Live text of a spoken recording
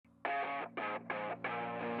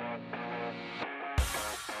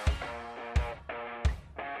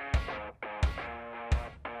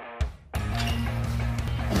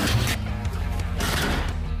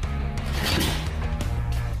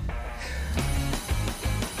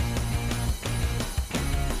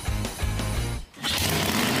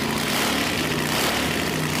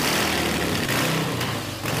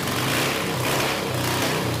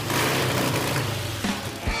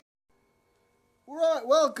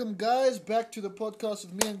welcome, guys, back to the podcast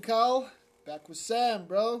with me and Carl. Back with Sam,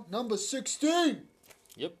 bro. Number 16.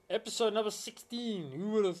 Yep, episode number 16. Who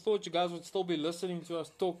would have thought you guys would still be listening to us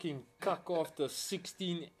talking cuck after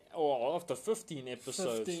 16 or after 15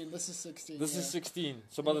 episodes? 15. This is 16. This is 16.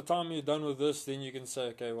 So by the time you're done with this, then you can say,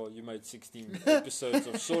 okay, well, you made 16 episodes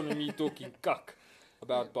of Sean and me talking cuck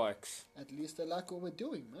about bikes. At least they like what we're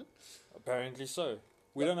doing, man. Apparently so.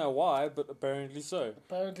 We don't know why, but apparently so.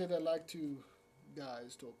 Apparently they like two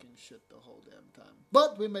guys talking shit the whole damn time.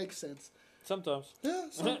 But we make sense. Sometimes. Yeah,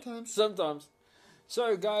 sometimes. Sometimes.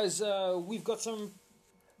 So, guys, we've got some...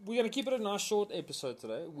 We're going to keep it a nice short episode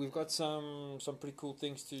today. We've got some pretty cool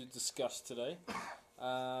things to discuss today.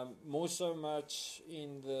 More so much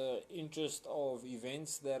in the interest of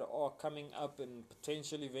events that are coming up and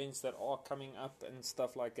potential events that are coming up and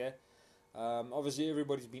stuff like that. Obviously,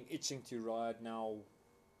 everybody's been itching to ride now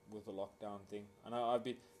with the lockdown thing. I know I've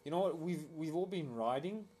been... You know what? We've all been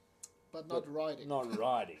riding. But not riding. Not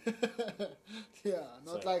riding. Yeah,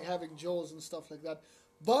 not like having jaws and stuff like that.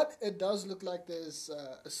 But it does look like there's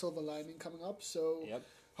a silver lining coming up. So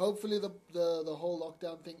hopefully the whole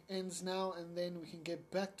lockdown thing ends now, and then we can get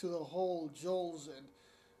back to the whole jaws and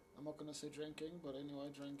I'm not going to say drinking, but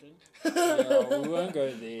anyway, drinking. Yeah, we won't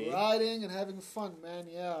go there. Riding and having fun, man,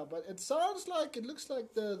 yeah. But it looks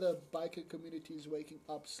like the biker community is waking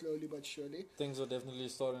up slowly but surely. Things are definitely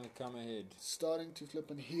starting to come ahead. Starting to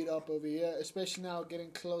flip and heat up over here, especially now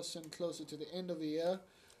getting closer and closer to the end of the year.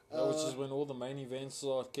 Which is when all the main events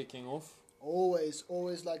are kicking off. Always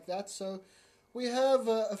like that. So we have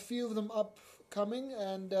a few of them upcoming,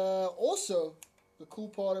 and also the cool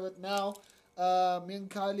part of it now, me and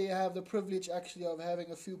Kylie have the privilege actually of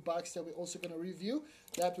having a few bikes that we're also going to review.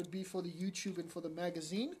 That would be for the YouTube and for the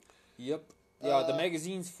magazine. Yep. Yeah, the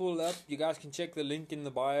magazine's full up. You guys can check the link in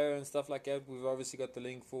the bio and stuff like that. We've obviously got the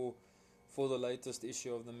link for the latest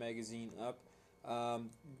issue of the magazine up.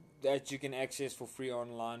 That you can access for free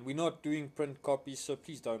online. We're not doing print copies, so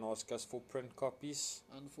please don't ask us for print copies.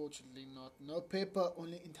 Unfortunately not. No paper,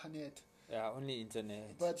 only internet. Yeah, only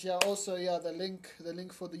internet. But yeah, also the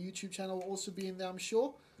link for the YouTube channel will also be in there, I'm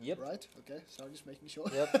sure. Yep. Right? Okay, sorry, just making sure.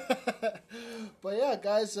 Yep. But yeah,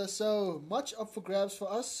 guys, so much up for grabs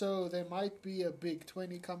for us, so there might be a big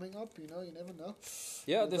 20 coming up, you never know.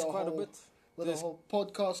 Yeah, there's quite a bit. With the whole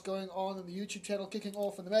podcast going on and the YouTube channel kicking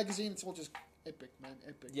off and the magazine, it's all just epic, man,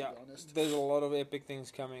 epic, yeah, to be honest. There's a lot of epic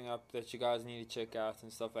things coming up that you guys need to check out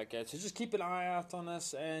and stuff like that. So just keep an eye out on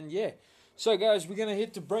us, and yeah. So guys, we're going to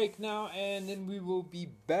hit the break now, and then we will be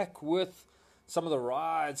back with some of the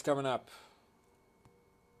rides coming up.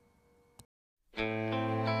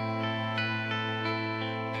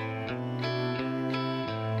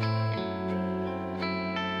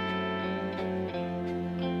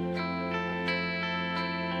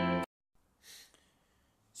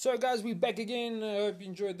 So guys, we're back again. I hope you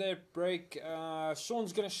enjoyed that break.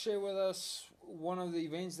 Sean's going to share with us one of the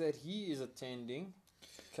events that he is attending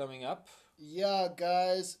coming up. Yeah,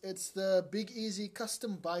 guys, it's the Big Easy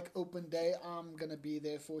Custom Bike Open Day. I'm going to be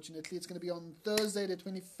there, fortunately. It's going to be on Thursday, the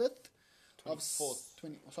 25th. 24th.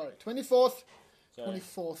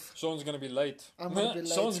 24th. Sean's going to be late. I'm going to be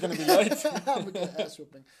late. Sean's going to be late. I'm going to get ass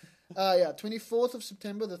whooping. 24th of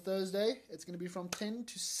September, the Thursday. It's going to be from 10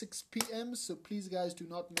 to 6 p.m. So please, guys, do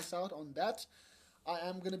not miss out on that. I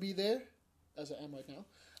am going to be there, as I am right now,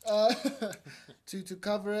 to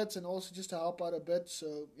cover it and also just to help out a bit.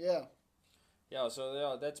 So, yeah. Yeah,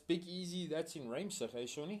 so that's Big Easy. That's in Reimsig, eh,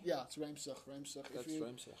 Shawnee? Yeah, it's Reimsig. That's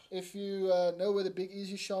Reimsig. If you know where the Big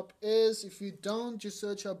Easy shop is, if you don't, just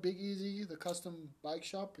search up Big Easy, the custom bike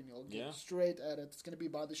shop, and you'll get straight at it. It's going to be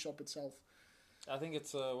by the shop itself. I think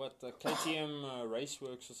it's KTM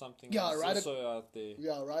Raceworks or something. Yeah, right. Also out there.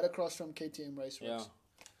 Yeah, right across from KTM Raceworks.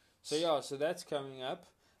 Yeah. So that's coming up.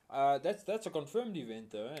 That's a confirmed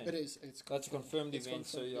event, though. Eh? It is. That's a confirmed event.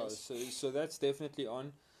 So that's definitely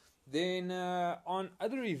on. Then on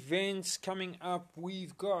other events coming up,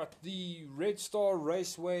 we've got the Red Star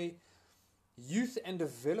Raceway Youth and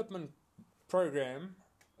Development Program.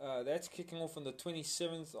 That's kicking off on the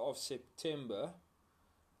 27th of September.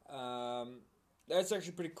 That's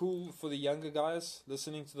actually pretty cool for the younger guys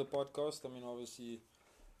listening to the podcast. I mean, obviously,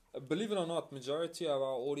 believe it or not, majority of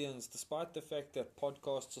our audience, despite the fact that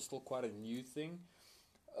podcasts are still quite a new thing,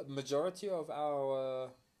 majority of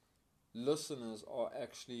our listeners are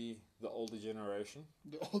actually the older generation.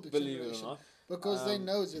 The older believe generation. It or not. Because they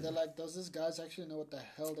know you. They're like, does this guys actually know what the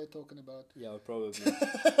hell they're talking about? Yeah, probably.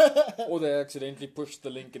 Or they accidentally pushed the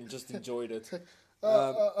link and just enjoyed it.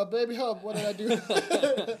 Baby help, what did I do?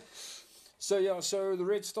 So the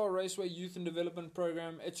Red Star Raceway Youth and Development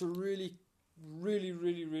Program, it's a really really,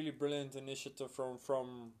 really, really brilliant initiative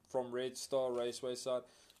from Red Star Raceway side.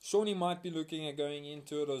 Shawnee might be looking at going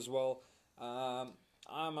into it as well.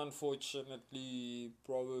 I'm unfortunately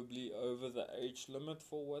probably over the age limit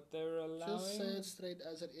for what they're allowing. Just say it straight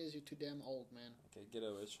as it is. You're too damn old, man. Okay, get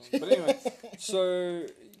over it, Sean. But anyway, so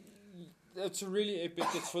it's really epic.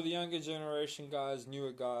 It's for the younger generation guys,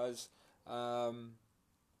 newer guys. Getting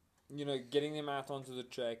them out onto the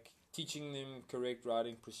track, teaching them correct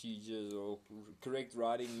riding procedures or correct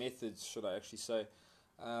riding methods, should I actually say,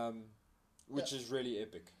 which is really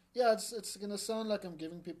epic. Yeah, it's gonna sound like I'm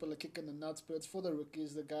giving people a kick in the nuts, but it's for the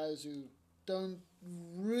rookies, the guys who don't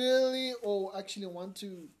really or actually want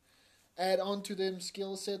to add on to them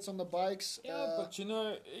skill sets on the bikes. Yeah, but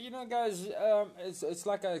guys, it's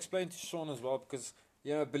like I explained to Sean as well, because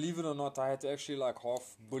believe it or not, I had to actually like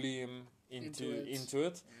half bully him into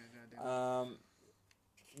it. I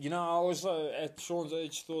also at Sean's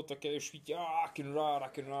age thought, okay, I can ride, I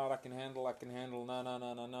can handle.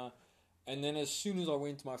 No. And then as soon as I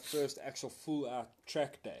went to my first actual full out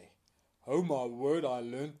track day, oh my word, I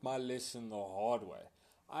learned my lesson the hard way.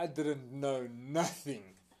 I didn't know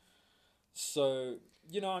nothing. So,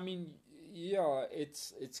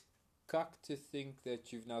 it's cuck to think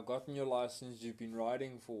that you've now gotten your license, you've been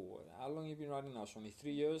riding for, how long have you been riding now? It's only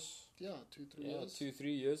 3 years? Yeah, 2-3 years.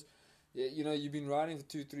 2-3 years. Yeah, you've been riding for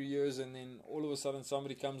 2-3 years, and then all of a sudden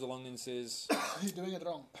somebody comes along and says, "You're doing it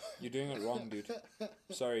wrong." You're doing it wrong, dude.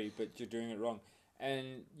 Sorry, but you're doing it wrong.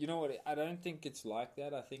 And you know what? I don't think it's like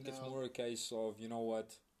that. I think it's more a case of,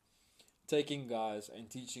 taking guys and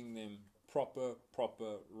teaching them proper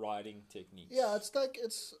riding techniques. Yeah, it's like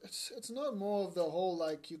it's not more of the whole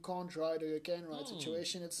like you can't ride or you can ride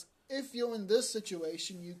situation. It's if you're in this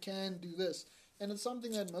situation, you can do this, and it's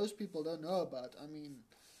something that most people don't know about. I mean,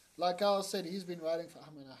 like Al said, he's been riding for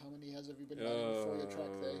how many years have you been riding before your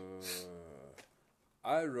track day?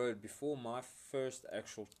 I rode before my first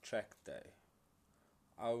actual track day.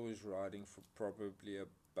 I was riding for probably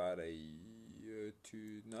about a year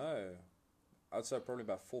to I'd say probably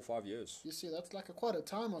about 4 or 5 years. You see, that's like quite a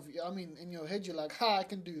time of. I mean, in your head, you're like, "Ha, I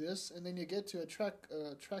can do this," and then you get to a track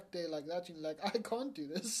day like that, and you're like, "I can't do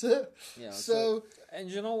this." Yeah. So, and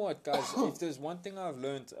you know what, guys? If there's one thing I've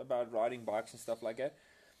learned about riding bikes and stuff like that,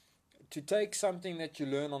 to take something that you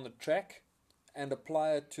learn on the track and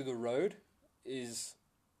apply it to the road is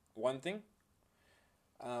one thing.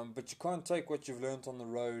 But you can't take what you've learned on the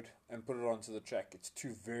road and put it onto the track. It's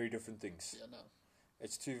two very different things. Yeah, no.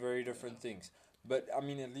 It's two very different things. But, I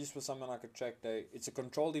mean, at least with something like a track day, it's a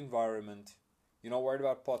controlled environment. You're not worried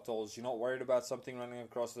about potholes. You're not worried about something running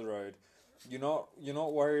across the road. You're not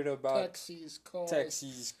worried about taxis,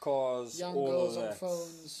 cars, young all girls of that. On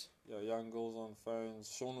phones. Yeah, young girls on phones.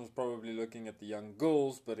 Sean was probably looking at the young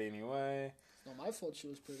girls, but anyway. It's not my fault she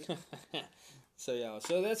was pretty.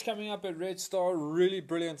 So that's coming up at Red Star. Really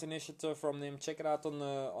brilliant initiative from them. Check it out on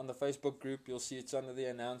the Facebook group. You'll see it's under the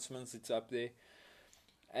announcements. It's up there.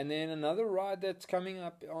 And then another ride that's coming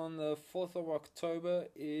up on the 4th of October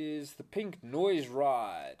is the Pink Noise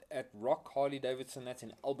Ride at Rock Harley Davidson. That's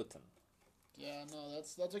in Alberton. Yeah, no,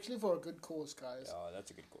 that's actually for a good cause, guys. Yeah,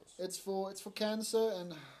 that's a good cause. It's for cancer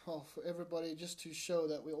and for everybody, just to show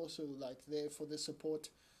that we're also like there for the support.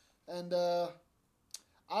 And I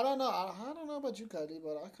don't know about you, Kylie,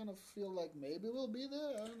 but I kind of feel like maybe we'll be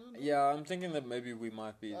there. I don't know. Yeah, I'm thinking that maybe we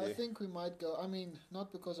might be there. I think we might go. I mean,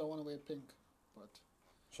 not because I want to wear pink, but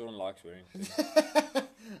Sean likes wearing pink.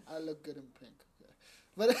 I look good in pink. Okay.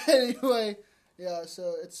 But anyway, yeah.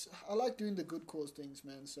 So I like doing the good cause things,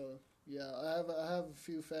 man. So yeah, I have a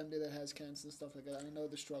few family that has cancer and stuff like that. I know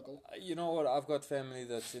the struggle. You know what? I've got family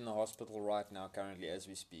that's in the hospital right now, currently as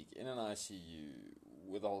we speak, in an ICU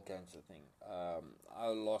with the whole cancer thing. I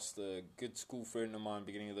lost a good school friend of mine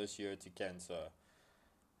beginning of this year to cancer.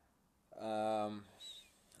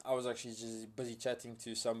 I was actually just busy chatting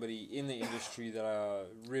to somebody in the industry that I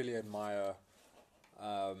really admire.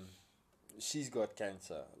 She's got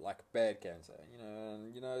cancer, like bad cancer,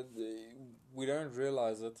 and we don't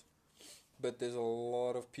realize it, but there's a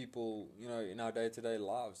lot of people, in our day-to-day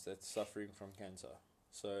lives that's suffering from cancer.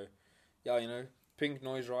 So, yeah, Pink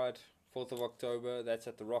Noise Ride, 4th of October, that's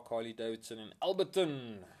at the Rock Harley Davidson in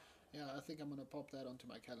Alberton. Yeah, I think I'm going to pop that onto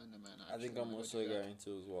my calendar, man. I think I'm also going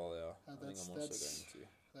to as well, yeah. I think I'm also going to.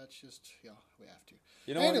 That's just, we have to.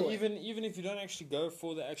 You know anyway. What, even if you don't actually go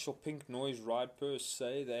for the actual Pink Noise Ride per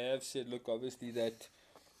se, they have said, look, obviously that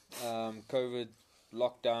COVID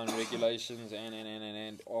lockdown regulations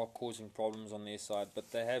and are causing problems on their side, but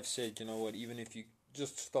they have said, you know what, even if you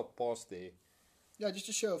just stop past there, Yeah, just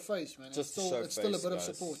to show a face, man. Just it's still a bit of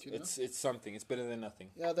support, you know. It's something. It's better than nothing.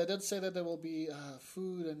 Yeah, they did say that there will be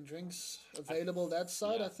food and drinks available that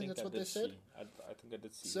side. Yeah, I think that's what they said. I think I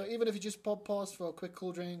did see. So that. even if you just pop past for a quick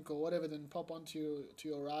cool drink or whatever, then pop onto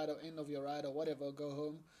your ride or end of your ride or whatever, go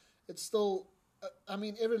home. It's still, I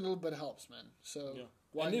mean, every little bit helps, man. So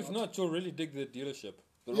why and if not, you'll really dig the dealership.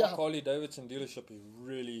 The Rock Harley Davidson dealership is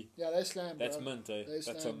really they slam. That's bro. mint, eh?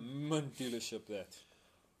 That's a mint dealership. That.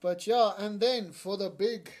 But yeah, and then for the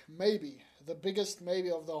biggest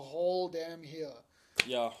maybe of the whole damn year.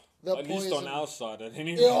 Yeah, at least on our side,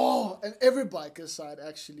 anyway. Yeah, and every biker's side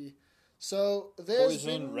actually. So there's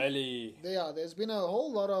Poison Rally. There's been a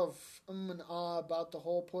whole lot of and ah about the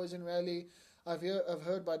whole Poison Rally. I've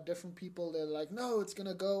heard by different people. They're like, no, it's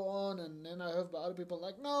gonna go on, and then I heard by other people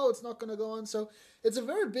like, no, it's not gonna go on. So it's a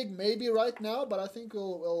very big maybe right now, but I think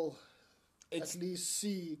we'll at least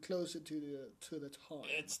see closer to the time.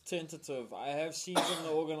 It's tentative. I have seen from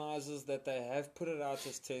the organizers that they have put it out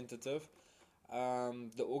as tentative.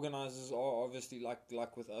 The organizers are obviously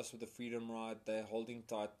like with us with the Freedom Ride, they're holding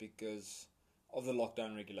tight because of the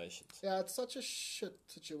lockdown regulations. Yeah, it's such a shit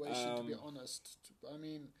situation to be honest. I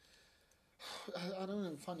mean, I don't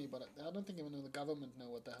know, funny, but I don't think even the government know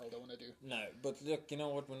what the hell they want to do. No, but look, you know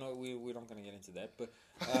what? We're not going to get into that. But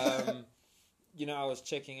you know, I was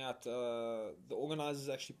checking out the organizers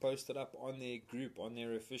actually posted up on their group, on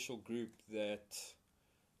their official group, that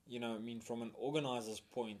you know, I mean, from an organizer's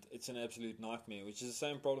point, it's an absolute nightmare. Which is the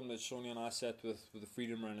same problem that Shawnee and I sat with the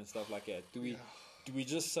Freedom Run and stuff like that. Do we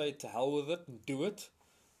just say to hell with it and do it,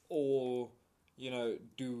 or you know,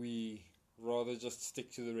 do we rather just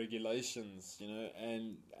stick to the regulations, you know,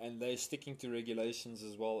 and they're sticking to regulations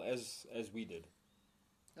as well as we did.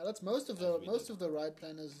 Now that's most of the ride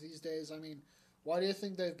planners these days. I mean, why do you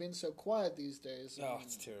think they've been so quiet these days? I mean,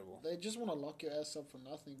 it's terrible. They just want to lock your ass up for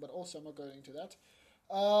nothing. But also, I'm not going into that.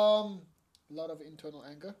 A lot of internal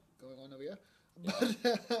anger going on over here. Yeah.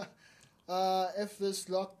 But if this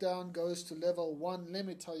lockdown goes to level 1, let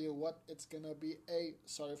me tell you what, it's gonna be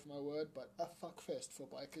sorry for my word, but a fuck fest for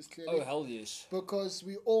bikers, clearly. Oh, hell yes. Because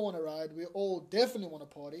we all want to ride, we all definitely want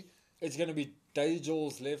to party. It's gonna be day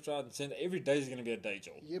jewels left, right, and center. Every day is gonna be a day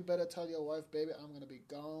jewel. You better tell your wife, baby, I'm gonna be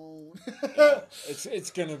gone. Yeah.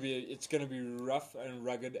 It's gonna be rough and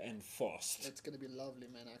rugged and fast. It's gonna be lovely,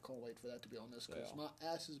 man. I can't wait for that, to be honest, because my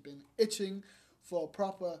ass has been itching for a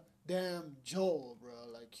proper damn Joel, bro.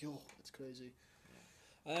 Like, it's crazy.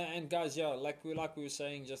 And guys, like we were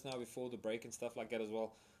saying just now before the break and stuff like that as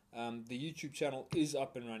well. The YouTube channel is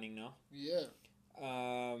up and running now. Yeah.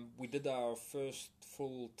 We did our first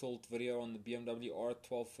full tilt video on the BMW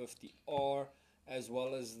R1250R, as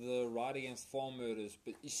well as the Ride Against Farm Murders.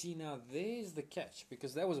 But you see, now there's the catch,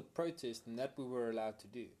 because that was a protest and that we were allowed to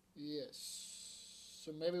do. Yes.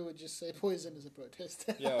 So maybe we'll just say Poison is a protest.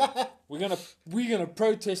 Yeah, we're gonna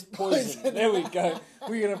protest Poison. There we go.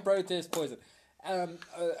 We're gonna protest Poison.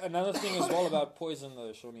 Another thing as well about Poison,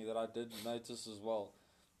 though, Shawnee, that I did notice as well.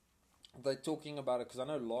 They're talking about it because I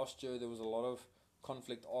know last year there was a lot of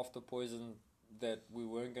conflict after Poison that we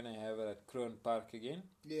weren't going to have it at Kroon Park again.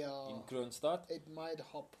 Yeah. In Kroonstad. It might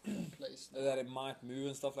hop in place now. That it might move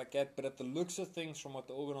and stuff like that. But at the looks of things, from what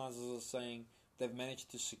the organisers are saying, they've managed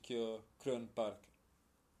to secure Kroon Park,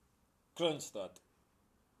 Kroonstad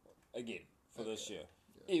again for this year,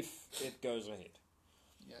 if it goes ahead.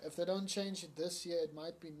 Yeah, if they don't change it this year, it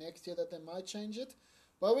might be next year that they might change it.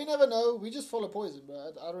 But we never know. We just follow Poison,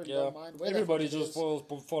 bro. I really don't mind. Everybody just follows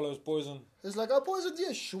Poison. It's like, oh, Poison's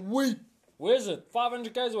here. Sweet. Where's it?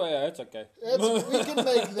 500 k's away. Yeah, it's okay. We can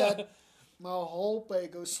make that. My whole pay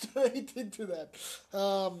goes straight into that.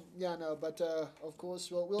 But of course,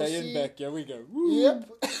 we'll Day see. and back, yeah, we go. Woo. Yep.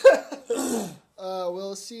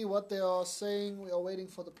 We'll see what they are saying. We are waiting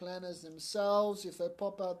for the planners themselves. If they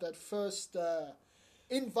pop out that first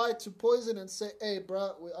invite to Poison and say, hey,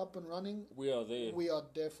 bro, we're up and running. We are there. We are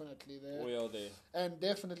definitely there. We are there. And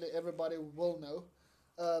definitely everybody will know.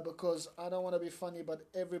 Because I don't want to be funny, but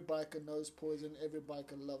every biker knows Poison. Every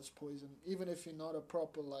biker loves Poison. Even if you're not a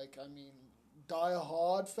proper,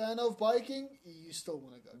 die-hard fan of biking, you still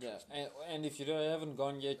want to go. Yeah, and if you haven't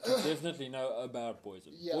gone yet, you definitely know about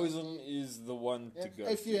Poison. Yeah. Poison is the one to go.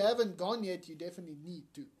 If you haven't gone yet, you definitely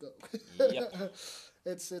need to go. Yep.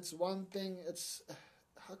 It's one thing.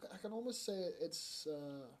 I can almost say it's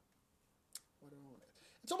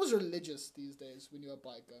it's almost religious these days when you're a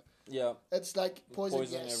biker. Yeah. It's like Poison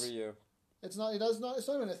yes. every year. It's not. It does not. It's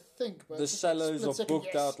not even a think. But the sellers are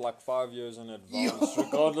booked out like 5 years in advance,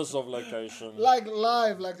 regardless of location. Like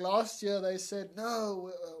live, like last year, they said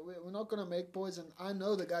no, we're not gonna make Poison. I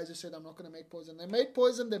know the guys who said I'm not gonna make Poison. They made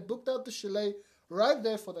Poison. They booked out the chalet right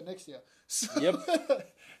there for the next year. So yep.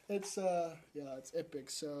 It's it's epic.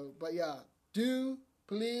 So, but yeah, do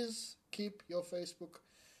please keep your Facebook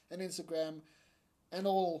and Instagram and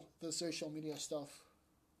all the social media stuff.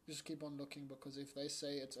 Just keep on looking, because if they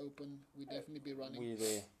say it's open, we definitely be running.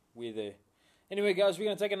 We're there. Anyway, guys, we're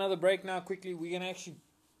going to take another break now quickly. We're going to actually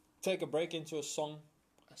take a break into a song.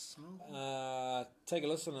 A song? Take a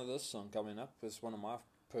listen to this song coming up. It's one of my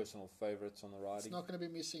personal favorites on the riding. It's not going to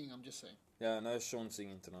be me singing, I'm just saying. Yeah, no Sean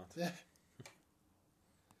singing tonight. Yeah.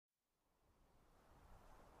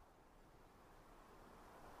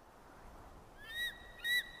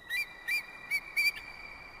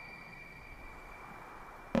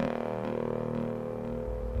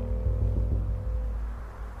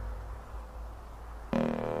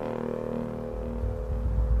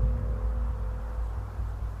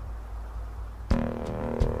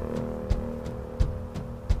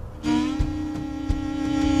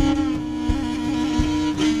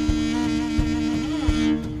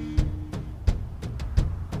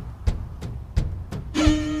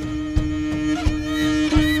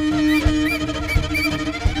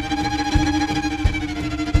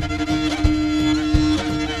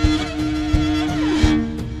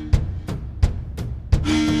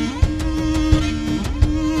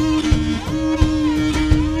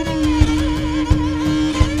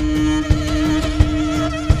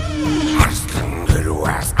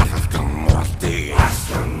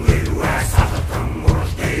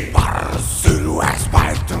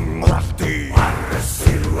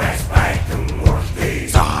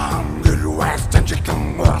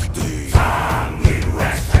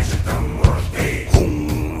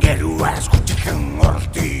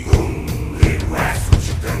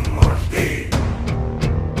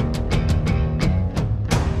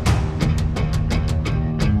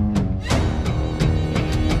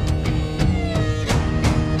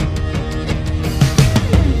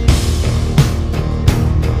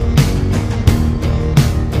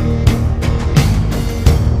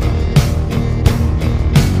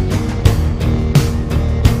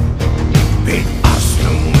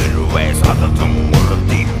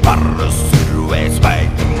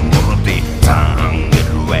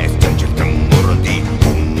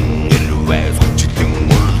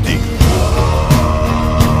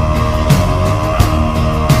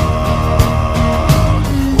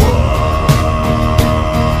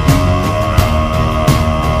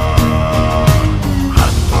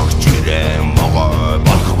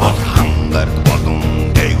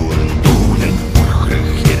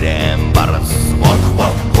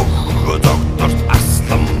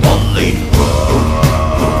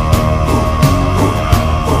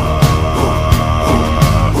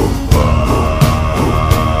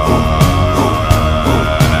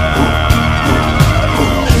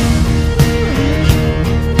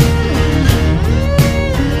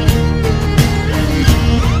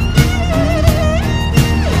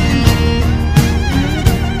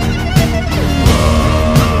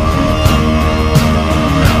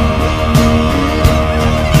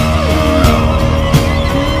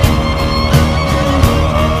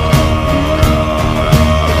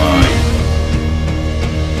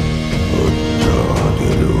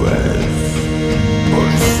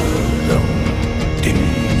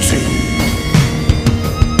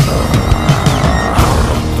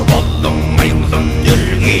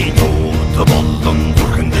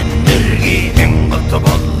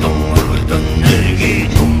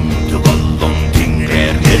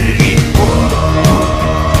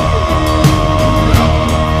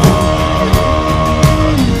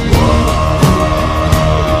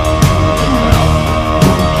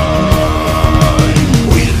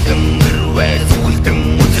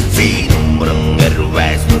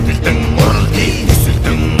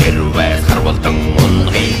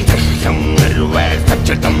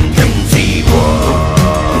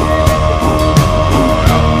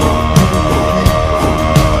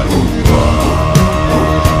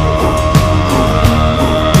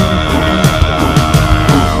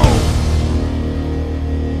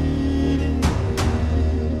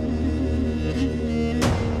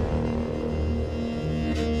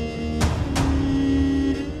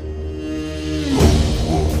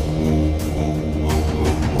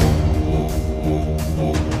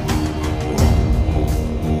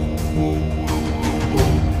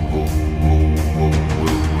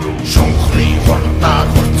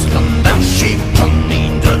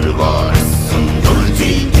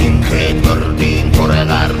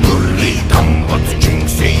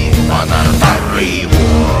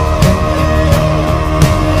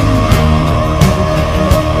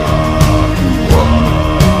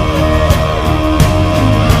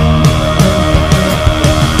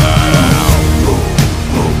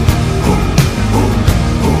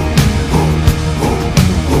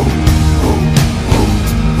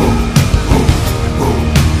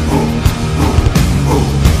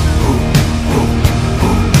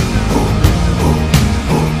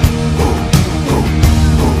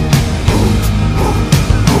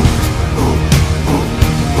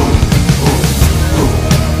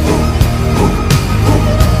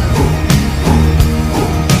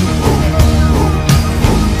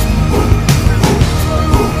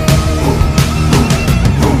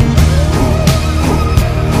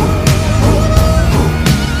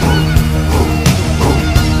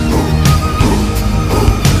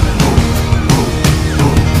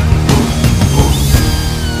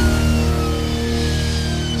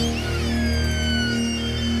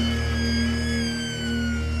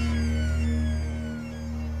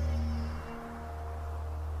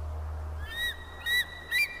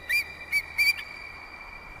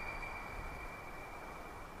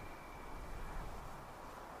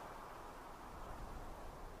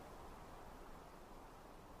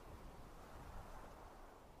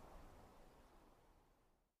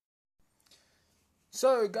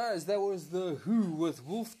 So, guys, that was The Who with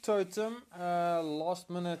Wolf Totem. Last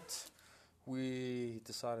minute, we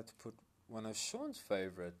decided to put one of Sean's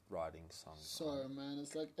favorite writing songs. Sorry, man,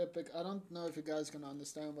 it's like epic. I don't know if you guys can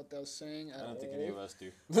understand what they're saying at all. I don't think any of us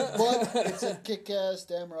do. But it's a kick-ass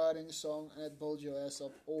damn writing song, and it builds your ass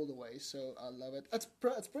up all the way. So I love it. It's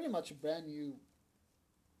pretty much a brand new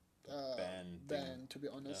band, to be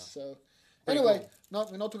honest. Yeah. So anyway, cool.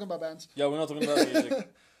 we're not talking about bands. Yeah, we're not talking about music.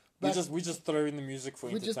 we just throw in the music for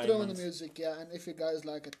entertainment. We just throw in the music, yeah. And if you guys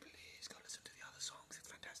like it, please go listen to the other songs. It's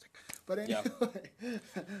fantastic. But anyway,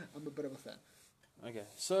 I'm a bit of a fan. Okay,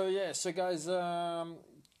 so guys, so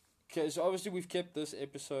obviously we've kept this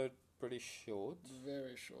episode pretty short.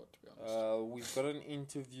 Very short, to be honest. We've got an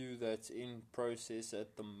interview that's in process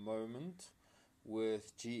at the moment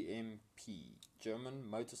with GMP, German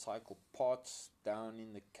Motorcycle Parts, down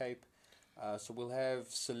in the Cape. So we'll have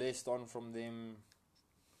Celeste on from them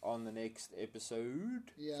on the next episode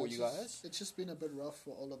for you guys. It's just been a bit rough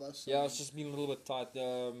for all of us. Yeah, it's just been a little bit tight.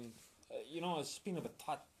 It's just been a bit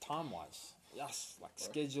tight time-wise. Yes, like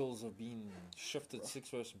schedules have been shifted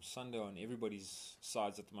 6 hours from Sunday on everybody's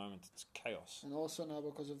sides at the moment. It's chaos. And also now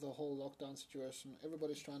because of the whole lockdown situation,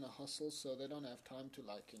 everybody's trying to hustle, so they don't have time to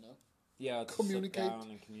communicate. Sit down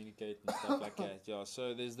and communicate and stuff like that. Yeah,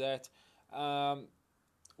 so there's that.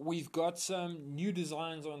 We've got some new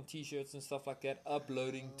designs on T-shirts and stuff like that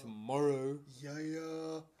uploading tomorrow.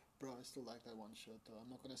 Yeah. Bro, I still like that one shirt though. I'm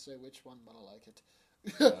not going to say which one, but I like it.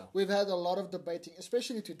 Yeah. We've had a lot of debating,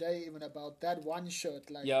 especially today, even about that one shirt.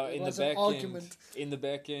 Like, in the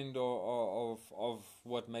back end of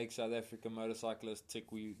what makes South African motorcyclists tick,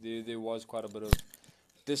 there was quite a bit of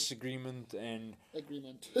disagreement and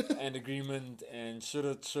agreement and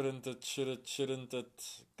shouldn't it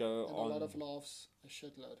go and on. A lot of laughs, a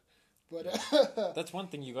shitload. But that's one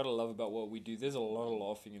thing you gotta love about what we do. There's a lot of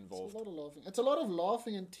laughing involved. It's a lot of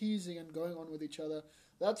laughing and teasing and going on with each other.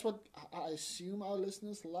 That's what I assume our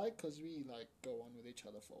listeners like, because we go on with each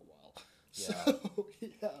other for a while. Yeah. So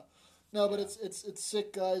yeah, no, but it's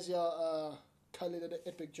sick, guys. Yeah, Kylie did an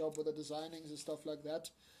epic job with the designings and stuff like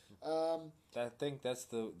that. I think that's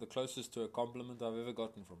the closest to a compliment I've ever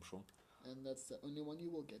gotten from Sean. And that's the only one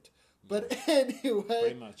you will get. But anyway,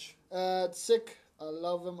 pretty much. It's sick. I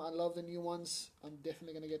love them. I love the new ones. I'm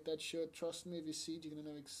definitely going to get that shirt. Trust me, if you see it, you're going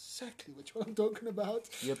to know exactly which one I'm talking about.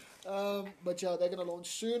 Yep. But yeah, they're going to launch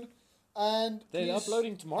soon. And they're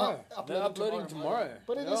uploading tomorrow. They're uploading tomorrow.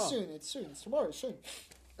 But it is soon. It's soon. It's tomorrow. Soon.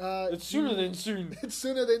 It's sooner than soon. It's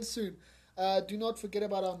sooner than soon. Do not forget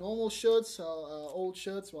about our normal shirts, our old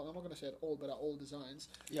shirts. Well, I'm not going to say old, but our old designs.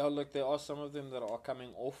 Yeah, look, there are some of them that are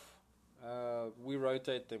coming off. We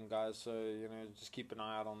rotate them, guys, so just keep an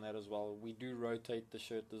eye out on that as well. We do rotate the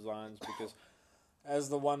shirt designs because as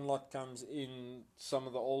the one lot comes in, some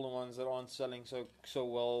of the older ones that aren't selling so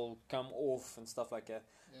well come off and stuff like that.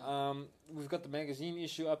 Yeah. We've got the magazine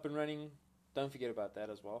issue up and running. Don't forget about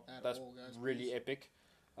that as well. That's really epic.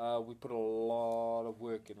 We put a lot of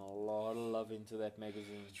work and a lot of love into that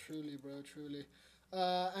magazine. Truly, bro, truly.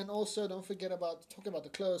 And also, don't forget talking about the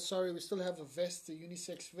clothes. Sorry, we still have the vest, the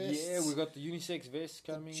unisex vests. Yeah, we got the unisex vest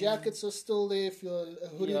coming. The jackets are still there if you're a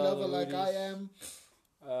hoodie lover like I am.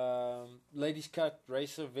 Ladies cut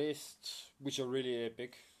racer vests, which are really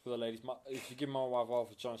epic for the ladies. If you give my wife half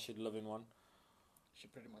a chance, she'd live in one. She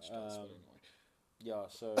pretty much does. Yeah,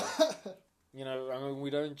 so we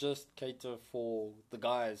don't just cater for the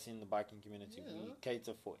guys in the biking community. Yeah. We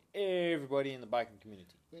cater for everybody in the biking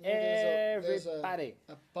community. We know there's a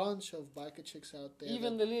bunch of biker chicks out there.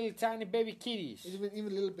 Even the little tiny baby kitties.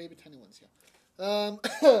 Even little baby tiny ones,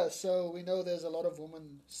 yeah. So we know there's a lot of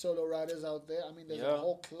women solo riders out there. I mean, there's a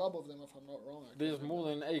whole club of them, if I'm not wrong. There's more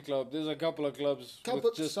than a club. There's a couple of clubs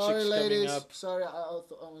with just sorry, chicks ladies. coming up. Sorry, I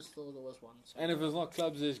almost thought there was one. Sorry. And if it's not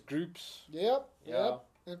clubs, there's groups. Yep.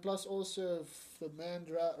 And plus also, if the man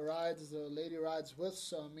rides, the lady rides with,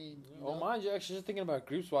 so I mean... mind you, actually, just thinking about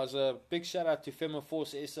groups-wise, a big shout-out to Fema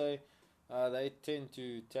Force SA. They tend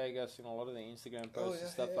to tag us in a lot of their Instagram posts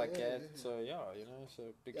and stuff like that. Yeah. So, so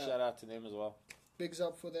big shout-out to them as well. Bigs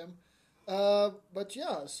up for them. But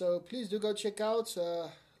yeah, so please do go check out.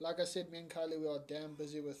 Like I said, me and Kylie, we are damn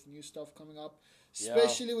busy with new stuff coming up.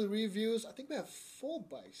 Especially with reviews. I think we have 4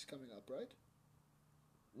 bikes coming up, right?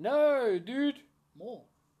 No, dude. More.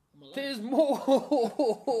 There's more.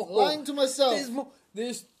 Lying to myself. There's more.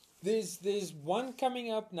 There's one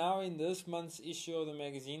coming up now in this month's issue of the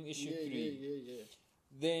magazine, issue 3. Yeah.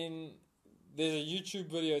 Then there's a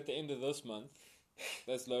YouTube video at the end of this month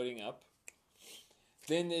that's loading up.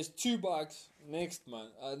 Then there's 2 bikes next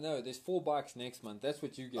month. There's 4 bikes next month. That's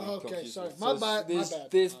what you get confused with. My bad.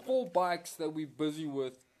 There's 4 bikes that we're busy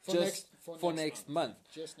with for next month.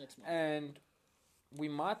 Just next month. And we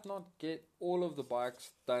might not get all of the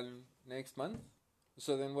bikes done next month.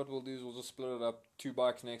 So then what we'll do is we'll just split it up. 2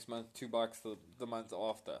 bikes next month, 2 bikes the month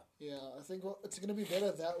after. Yeah, I think it's going to be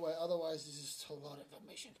better that way. Otherwise, this is a lot of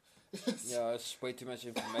information. Yeah, it's way too much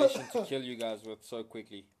information to kill you guys with so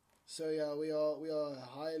quickly. So yeah, we are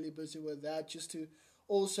highly busy with that, just to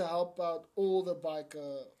also help out all the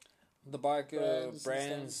biker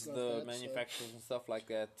brands, the manufacturers and stuff like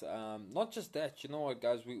that. Not just that, you know what,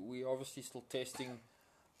 guys, we obviously still testing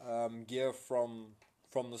gear from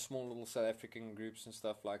the small little South African groups and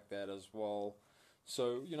stuff like that as well.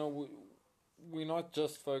 So, you know, we're not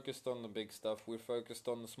just focused on the big stuff, we're focused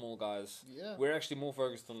on the small guys. Yeah. We're actually more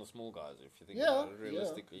focused on the small guys, if you think about it,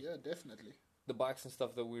 realistically. Yeah, definitely. The bikes and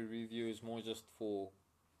stuff that we review is more just for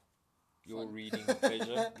your reading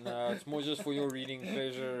pleasure. No, it's more just for your reading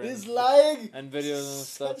pleasure. He's lying. And videos and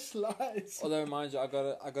stuff. Such lies. Although, mind you, I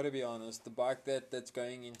gotta be honest. The bike that's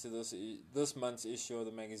going into this month's issue of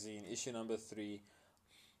the magazine, issue number 3.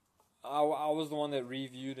 I was the one that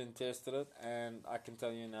reviewed and tested it, and I can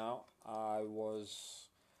tell you now, I was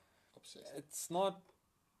obsessed. It's not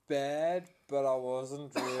bad, but I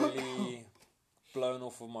wasn't really blown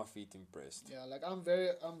off of my feet impressed. Yeah, like I'm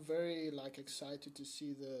very like excited to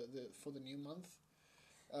see the for the new month.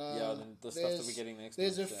 The stuff that we're getting next.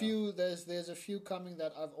 There's a few coming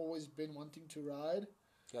that I've always been wanting to ride.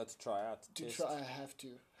 Yeah, to try out. I have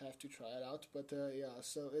to try it out. But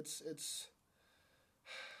so it's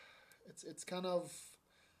kind of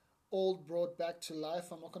all brought back to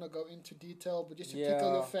life. I'm not gonna go into detail, but just to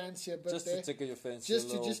tickle your fancy a bit just there. To tickle your fancy a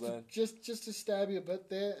little bit. Just to stab you a bit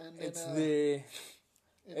there, and then, it's there.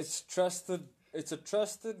 It's trusted. It's a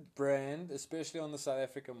trusted brand, especially on the South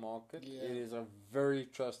African market. Yeah. It is a very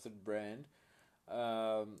trusted brand.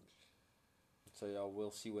 So yeah,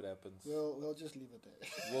 we'll see what happens. We'll just leave it there.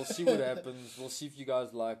 We'll see what happens. We'll see if you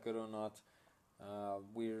guys like it or not.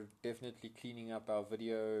 We're definitely cleaning up our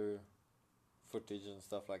video footage and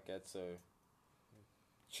stuff like that, so it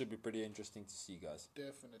should be pretty interesting to see, guys.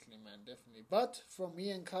 Definitely, man, definitely. But from me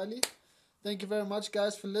and Kylie, thank you very much,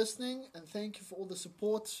 guys, for listening, and thank you for all the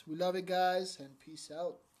support. We love you guys, and peace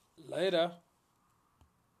out. Later.